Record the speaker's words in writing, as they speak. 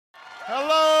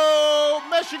Hello,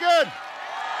 Michigan!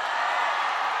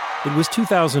 It was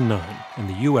 2009, and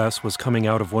the U.S. was coming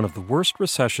out of one of the worst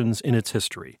recessions in its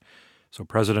history. So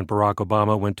President Barack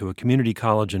Obama went to a community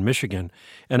college in Michigan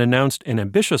and announced an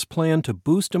ambitious plan to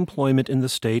boost employment in the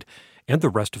state and the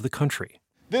rest of the country.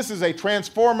 This is a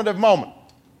transformative moment.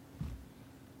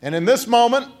 And in this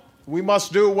moment, we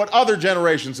must do what other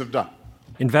generations have done.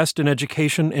 Invest in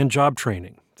education and job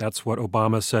training. That's what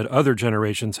Obama said other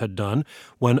generations had done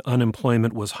when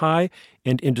unemployment was high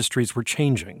and industries were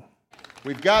changing.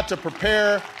 We've got to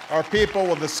prepare our people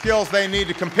with the skills they need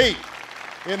to compete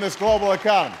in this global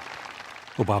economy.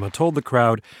 Obama told the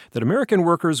crowd that American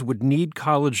workers would need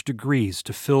college degrees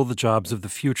to fill the jobs of the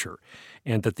future,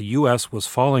 and that the U.S. was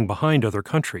falling behind other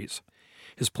countries.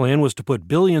 His plan was to put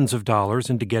billions of dollars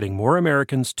into getting more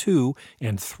Americans to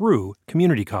and through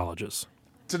community colleges.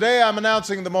 Today, I'm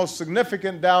announcing the most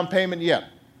significant down payment yet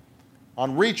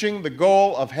on reaching the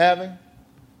goal of having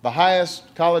the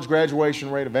highest college graduation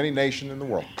rate of any nation in the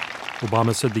world.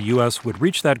 Obama said the U.S. would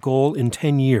reach that goal in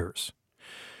 10 years.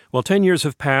 Well, 10 years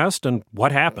have passed, and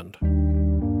what happened?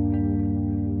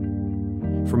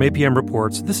 From APM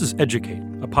Reports, this is Educate,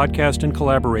 a podcast in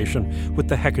collaboration with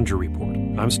the Hechinger Report.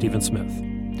 I'm Stephen Smith.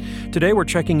 Today we're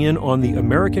checking in on the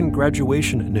American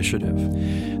Graduation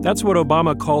Initiative. That's what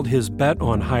Obama called his bet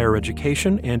on higher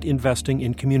education and investing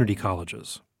in community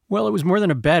colleges. Well, it was more than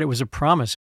a bet, it was a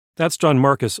promise. That's John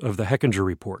Marcus of the Hechinger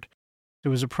Report. It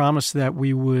was a promise that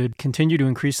we would continue to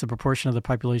increase the proportion of the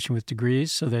population with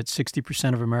degrees so that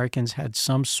 60% of Americans had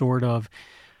some sort of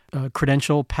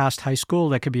credential past high school.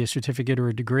 That could be a certificate or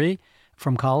a degree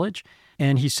from college.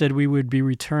 And he said we would be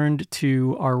returned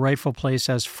to our rightful place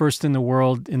as first in the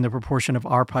world in the proportion of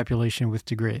our population with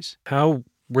degrees. How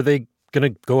were they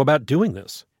going to go about doing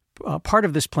this? Part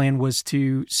of this plan was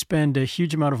to spend a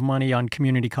huge amount of money on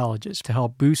community colleges to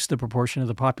help boost the proportion of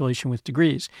the population with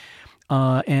degrees.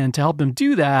 And to help them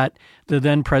do that, the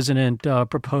then president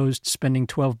proposed spending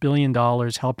 $12 billion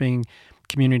helping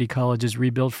community colleges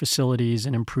rebuild facilities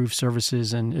and improve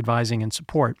services and advising and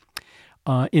support.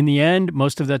 In the end,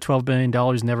 most of that $12 billion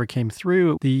never came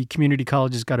through. The community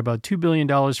colleges got about $2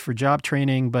 billion for job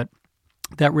training, but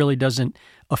that really doesn't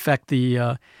affect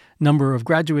the number of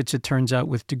graduates, it turns out,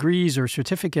 with degrees or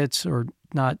certificates, or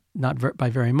not by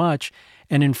very much.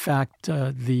 And in fact,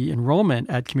 the enrollment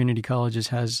at community colleges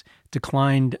has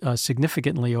declined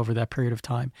significantly over that period of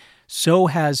time. So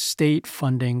has state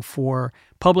funding for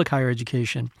public higher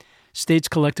education. States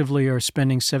collectively are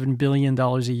spending $7 billion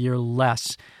a year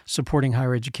less supporting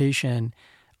higher education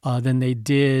than they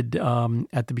did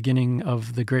at the beginning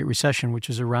of the Great Recession, which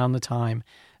was around the time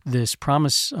this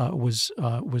promise was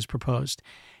proposed.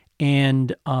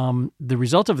 And the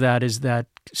result of that is that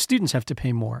students have to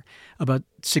pay more, about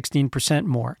 16%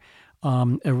 more,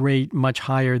 a rate much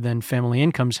higher than family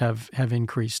incomes have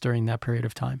increased during that period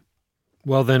of time.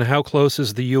 Well, then how close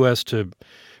is the U.S. to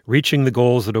reaching the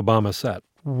goals that Obama set?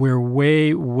 We're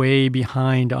way, way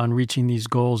behind on reaching these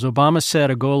goals. Obama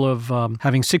set a goal of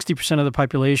having 60% of the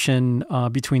population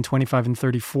between 25 and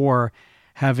 34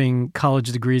 having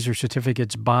college degrees or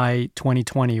certificates by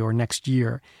 2020 or next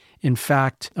year. In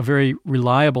fact, a very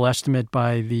reliable estimate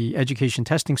by the Education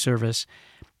Testing Service,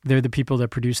 they're the people that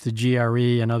produce the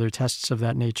GRE and other tests of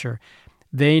that nature,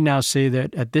 they now say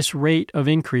that at this rate of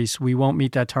increase, we won't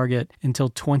meet that target until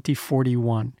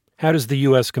 2041. How does the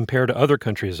U.S. compare to other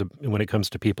countries when it comes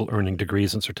to people earning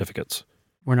degrees and certificates?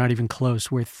 We're not even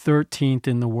close. We're 13th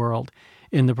in the world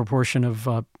in the proportion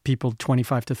of people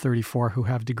 25 to 34 who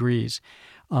have degrees.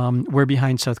 We're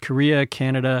behind South Korea,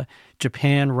 Canada,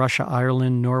 Japan, Russia,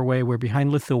 Ireland, Norway. We're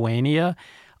behind Lithuania.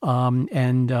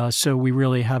 So we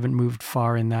really haven't moved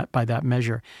far in that by that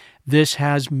measure. This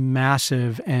has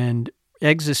massive and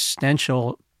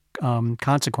existential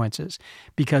consequences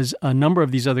because a number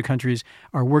of these other countries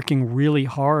are working really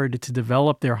hard to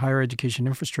develop their higher education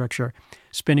infrastructure,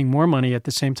 spending more money at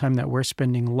the same time that we're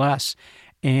spending less,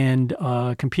 and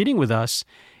competing with us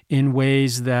in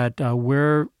ways that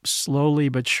we're slowly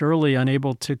but surely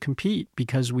unable to compete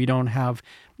because we don't have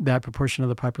that proportion of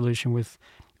the population with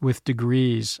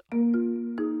degrees. The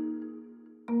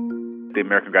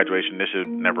American Graduation Initiative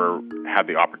never had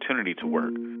the opportunity to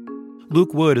work.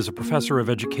 Luke Wood is a professor of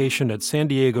education at San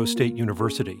Diego State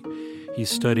University. He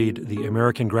studied the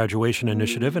American Graduation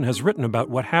Initiative and has written about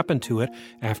what happened to it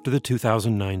after the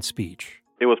 2009 speech.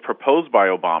 It was proposed by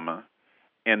Obama,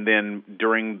 and then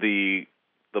during the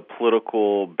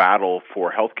political battle for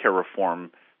health care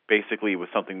reform, basically it was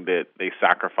something that they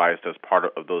sacrificed as part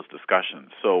of those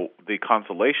discussions. So the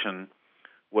consolation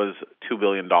was $2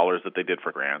 billion that they did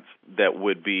for grants that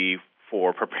would be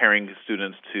for preparing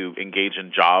students to engage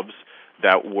in jobs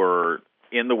that were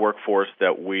in the workforce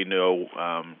that we know,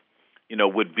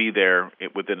 would be there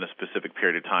within a specific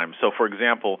period of time. So, for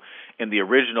example, in the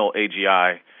original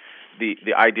AGI,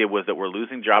 the idea was that we're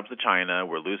losing jobs to China,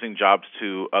 we're losing jobs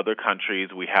to other countries,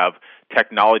 we have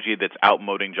technology that's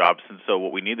outmoding jobs, and so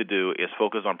what we need to do is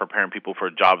focus on preparing people for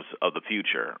jobs of the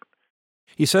future.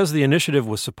 He says the initiative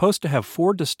was supposed to have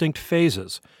 4 distinct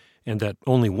phases, and that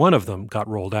only one of them got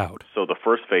rolled out. So the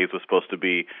first phase was supposed to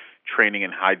be training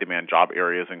in high-demand job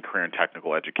areas in career and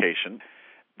technical education.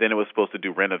 Then it was supposed to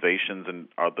do renovations in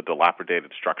the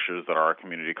dilapidated structures that are our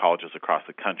community colleges across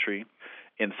the country.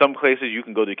 In some places, you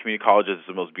can go to community colleges. It's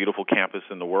the most beautiful campus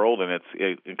in the world, and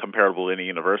it's incomparable to any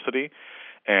university.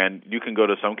 And you can go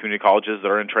to some community colleges that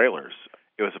are in trailers.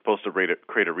 It was supposed to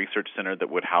create a research center that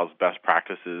would house best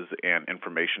practices and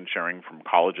information sharing from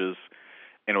colleges.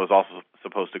 And it was also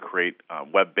supposed to create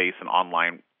web-based and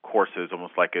online courses,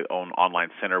 almost like its own online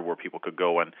center where people could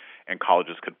go and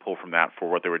colleges could pull from that for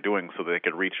what they were doing so that they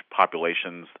could reach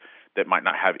populations that might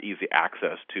not have easy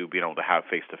access to being able to have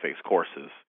face-to-face courses.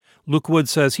 Luke Wood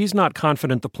says he's not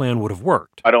confident the plan would have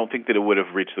worked. I don't think that it would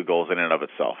have reached the goals in and of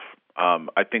itself.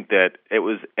 I think that it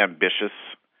was ambitious,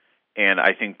 and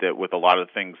I think that with a lot of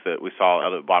things that we saw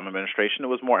out of the Obama administration, it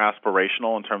was more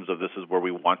aspirational in terms of this is where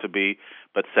we want to be,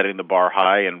 but setting the bar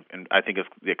high. And I think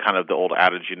it's kind of the old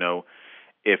adage,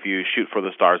 if you shoot for the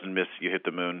stars and miss, you hit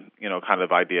the moon, kind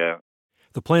of idea.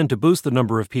 The plan to boost the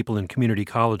number of people in community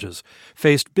colleges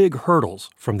faced big hurdles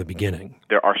from the beginning.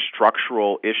 There are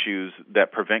structural issues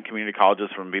that prevent community colleges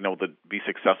from being able to be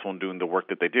successful in doing the work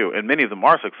that they do. And many of them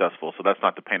are successful, so that's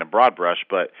not to paint a broad brush.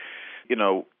 But,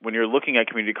 when you're looking at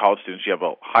community college students, you have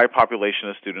a high population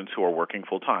of students who are working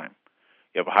full-time.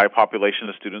 You have a high population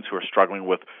of students who are struggling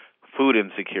with food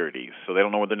insecurities, so they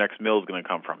don't know where their next meal is going to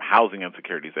come from, housing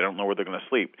insecurities, they don't know where they're going to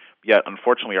sleep. Yet,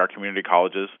 unfortunately, our community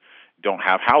colleges don't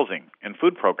have housing and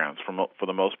food programs for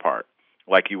the most part,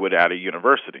 like you would at a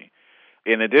university.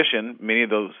 In addition, many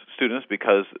of those students,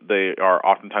 because they are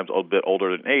oftentimes a bit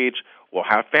older in age, will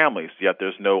have families, yet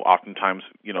there's no oftentimes,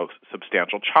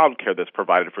 substantial child care that's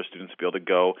provided for students to be able to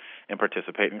go and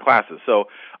participate in classes. So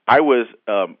I was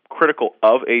critical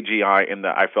of AGI in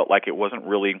that I felt like it wasn't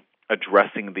really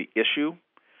addressing the issue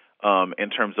in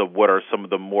terms of what are some of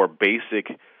the more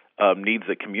basic needs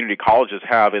that community colleges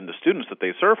have and the students that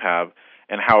they serve have,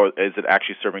 and how is it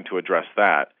actually serving to address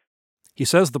that. He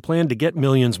says the plan to get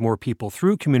millions more people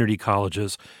through community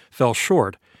colleges fell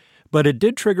short, but it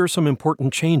did trigger some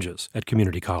important changes at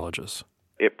community colleges.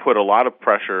 It put a lot of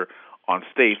pressure on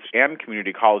states and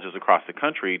community colleges across the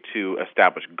country to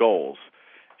establish goals,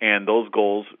 and those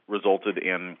goals resulted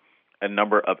in a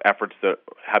number of efforts that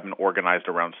have been organized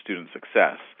around student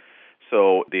success.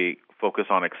 So the focus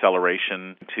on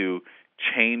acceleration to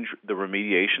change the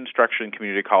remediation structure in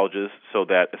community colleges so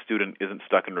that a student isn't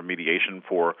stuck in remediation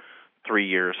for 3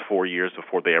 years, 4 years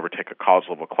before they ever take a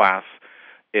college-level class.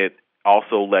 It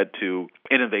also led to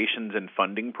innovations in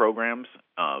funding programs.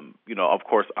 Of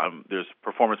course, there's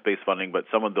performance-based funding, but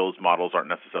some of those models aren't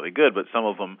necessarily good, but some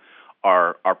of them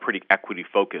are pretty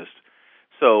equity-focused.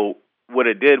 So what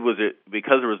it did was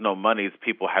because there was no money,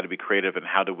 people had to be creative in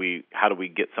how do we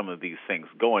get some of these things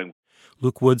going.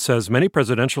 Luke Wood says many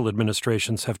presidential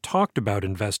administrations have talked about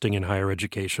investing in higher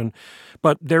education,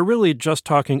 but they're really just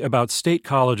talking about state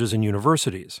colleges and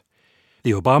universities.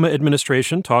 The Obama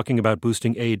administration talking about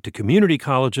boosting aid to community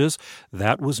colleges,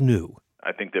 that was new.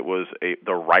 I think that was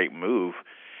the right move,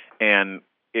 and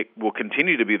it will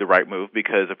continue to be the right move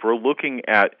because if we're looking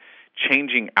at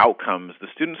changing outcomes, the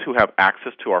students who have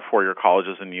access to our four-year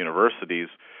colleges and universities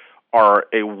are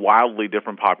a wildly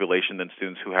different population than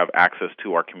students who have access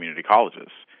to our community colleges.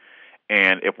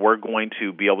 And if we're going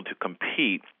to be able to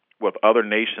compete with other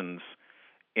nations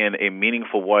in a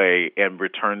meaningful way and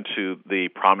return to the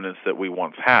prominence that we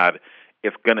once had,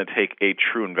 it's going to take a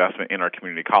true investment in our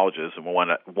community colleges, and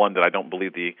one that I don't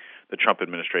believe the Trump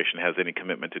administration has any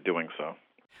commitment to doing so.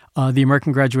 The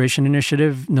American Graduation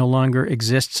Initiative no longer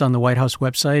exists on the White House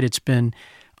website. It's been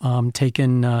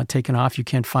taken off. You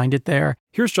can't find it there.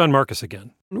 Here's John Marcus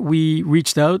again. We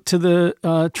reached out to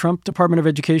the Trump Department of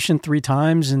Education 3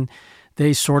 times, and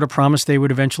they sort of promised they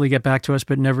would eventually get back to us,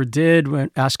 but never did,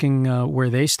 asking where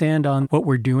they stand on what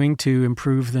we're doing to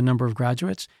improve the number of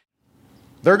graduates.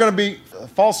 There are going to be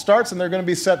false starts and there are going to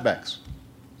be setbacks.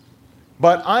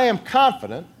 But I am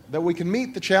confident that we can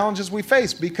meet the challenges we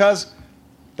face because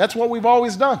that's what we've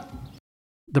always done.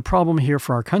 The problem here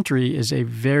for our country is a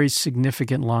very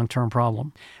significant long-term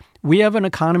problem. We have an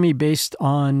economy based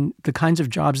on the kinds of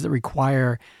jobs that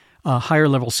require higher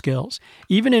level skills.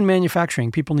 Even in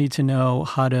manufacturing, people need to know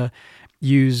how to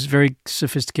use very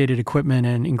sophisticated equipment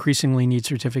and increasingly need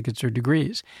certificates or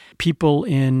degrees. People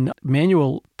in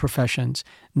manual professions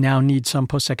now need some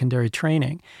post-secondary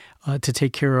training to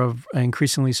take care of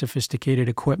increasingly sophisticated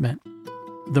equipment.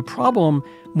 The problem,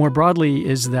 more broadly,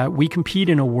 is that we compete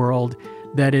in a world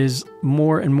that is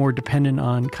more and more dependent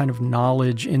on kind of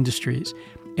knowledge industries.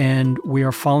 And we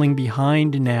are falling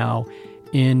behind now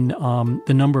in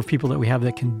the number of people that we have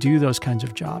that can do those kinds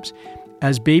of jobs.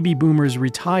 As baby boomers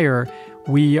retire,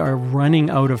 we are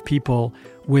running out of people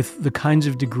with the kinds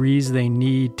of degrees they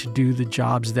need to do the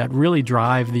jobs that really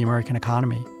drive the American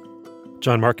economy.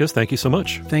 John Marcus, thank you so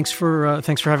much. Thanks for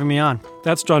having me on.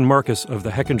 That's John Marcus of the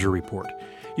Hechinger Report.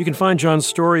 You can find John's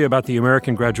story about the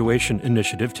American Graduation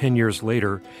Initiative 10 years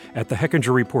later at the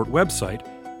Hechinger Report website,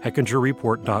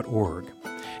 hechingerreport.org.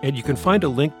 And you can find a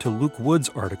link to Luke Wood's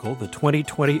article, The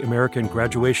 2020 American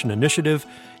Graduation Initiative,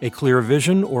 A Clear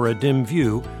Vision or a Dim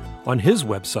View, on his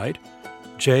website,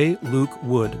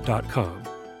 jlukewood.com.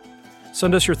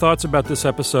 Send us your thoughts about this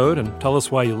episode and tell us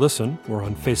why you listen. We're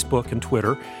on Facebook and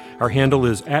Twitter. Our handle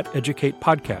is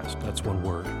 @EducatePodcast. That's one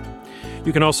word.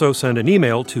 You can also send an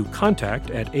email to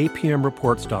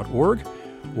contact@apmreports.org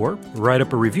or write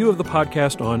up a review of the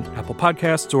podcast on Apple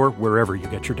Podcasts or wherever you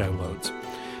get your downloads.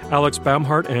 Alex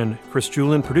Baumhart and Chris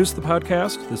Julin produced the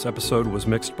podcast. This episode was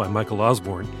mixed by Michael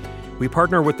Osborne. We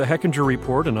partner with the Hechinger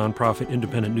Report, a nonprofit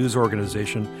independent news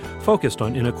organization focused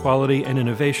on inequality and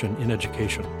innovation in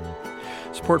education.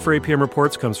 Support for APM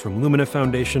Reports comes from Lumina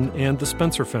Foundation and the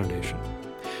Spencer Foundation.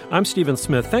 I'm Stephen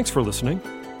Smith. Thanks for listening.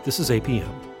 This is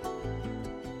APM.